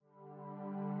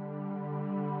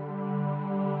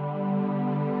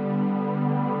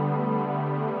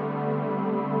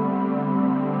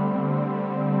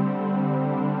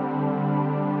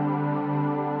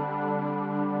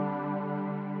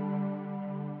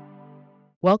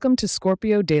Welcome to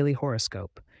Scorpio Daily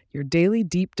Horoscope, your daily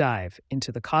deep dive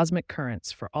into the cosmic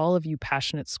currents for all of you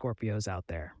passionate Scorpios out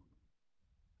there.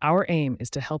 Our aim is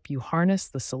to help you harness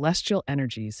the celestial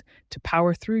energies to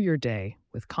power through your day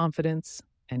with confidence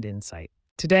and insight.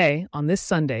 Today, on this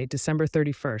Sunday, December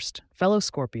 31st, fellow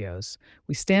Scorpios,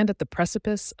 we stand at the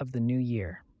precipice of the new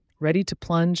year, ready to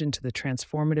plunge into the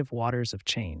transformative waters of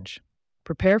change.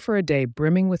 Prepare for a day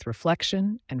brimming with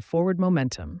reflection and forward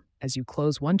momentum as you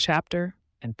close one chapter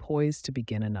and poise to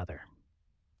begin another.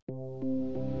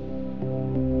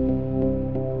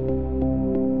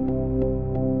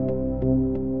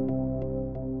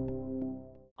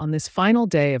 On this final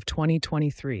day of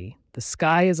 2023, the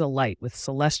sky is alight with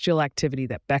celestial activity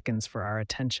that beckons for our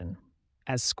attention.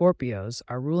 As Scorpios,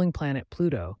 our ruling planet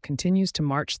Pluto continues to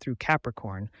march through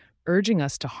Capricorn, urging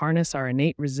us to harness our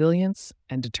innate resilience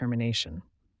and determination.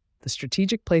 The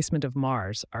strategic placement of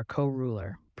Mars, our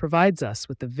co-ruler, provides us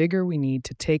with the vigor we need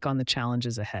to take on the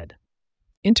challenges ahead.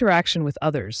 Interaction with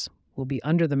others will be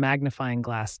under the magnifying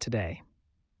glass today.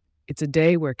 It's a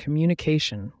day where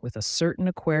communication with a certain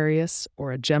Aquarius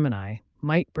or a Gemini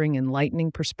might bring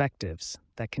enlightening perspectives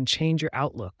that can change your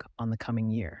outlook on the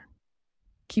coming year.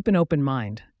 Keep an open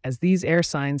mind, as these air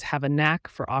signs have a knack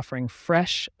for offering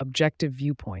fresh, objective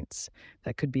viewpoints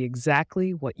that could be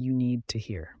exactly what you need to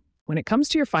hear. When it comes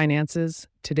to your finances,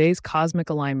 today's cosmic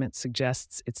alignment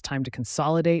suggests it's time to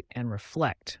consolidate and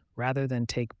reflect rather than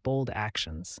take bold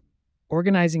actions.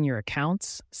 Organizing your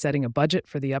accounts, setting a budget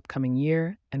for the upcoming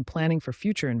year, and planning for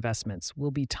future investments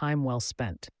will be time well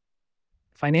spent.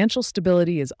 Financial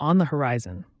stability is on the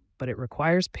horizon, but it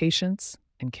requires patience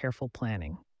and careful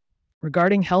planning.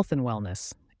 Regarding health and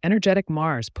wellness, energetic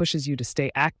Mars pushes you to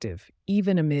stay active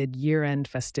even amid year-end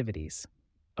festivities.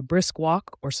 A brisk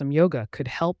walk or some yoga could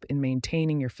help in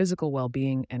maintaining your physical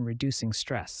well-being and reducing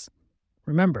stress.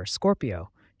 Remember, Scorpio,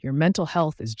 your mental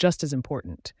health is just as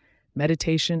important.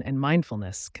 Meditation and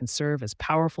mindfulness can serve as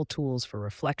powerful tools for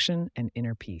reflection and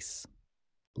inner peace.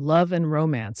 Love and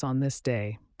romance on this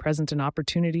day present an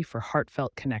opportunity for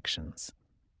heartfelt connections.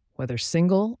 Whether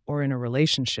single or in a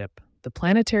relationship, the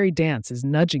planetary dance is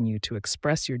nudging you to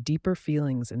express your deeper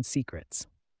feelings and secrets.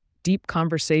 Deep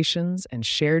conversations and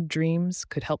shared dreams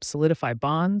could help solidify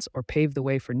bonds or pave the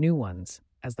way for new ones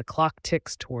as the clock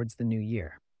ticks towards the new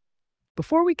year.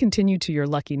 Before we continue to your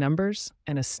lucky numbers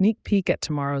and a sneak peek at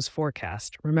tomorrow's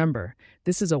forecast, remember,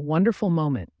 this is a wonderful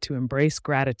moment to embrace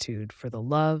gratitude for the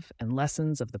love and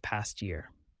lessons of the past year.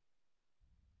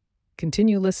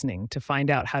 Continue listening to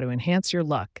find out how to enhance your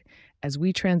luck as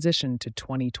we transition to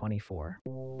 2024.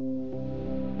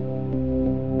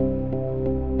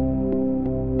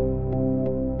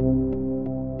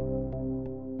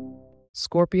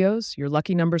 Scorpios, your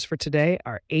lucky numbers for today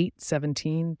are 8,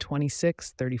 17,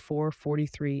 26, 34,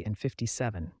 43, and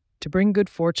 57. To bring good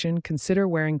fortune, consider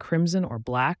wearing crimson or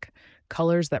black,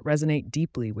 colors that resonate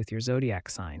deeply with your zodiac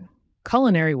sign.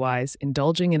 Culinary-wise,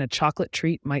 indulging in a chocolate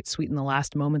treat might sweeten the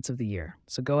last moments of the year,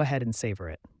 so go ahead and savor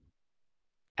it.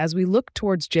 As we look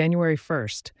towards January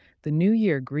 1st, the new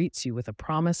year greets you with a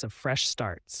promise of fresh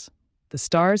starts. The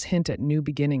stars hint at new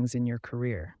beginnings in your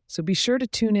career, so be sure to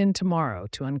tune in tomorrow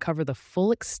to uncover the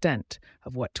full extent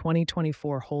of what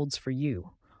 2024 holds for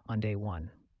you on day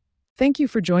one. Thank you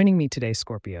for joining me today,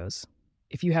 Scorpios.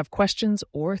 If you have questions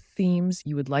or themes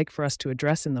you would like for us to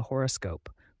address in the horoscope,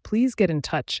 please get in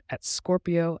touch at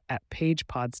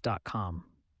scorpio@pagepods.com.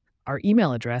 Our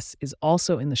email address is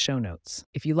also in the show notes.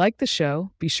 If you like the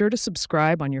show, be sure to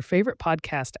subscribe on your favorite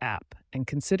podcast app and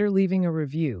consider leaving a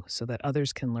review so that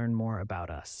others can learn more about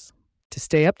us. To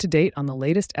stay up to date on the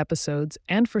latest episodes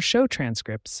and for show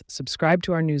transcripts, subscribe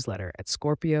to our newsletter at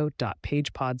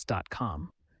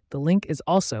scorpio.pagepods.com. The link is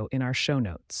also in our show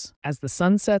notes. As the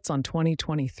sun sets on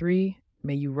 2023,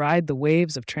 may you ride the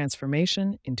waves of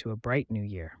transformation into a bright new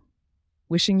year.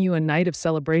 Wishing you a night of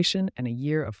celebration and a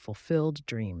year of fulfilled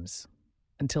dreams.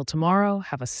 Until tomorrow,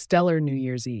 have a stellar New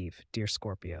Year's Eve, dear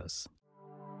Scorpios.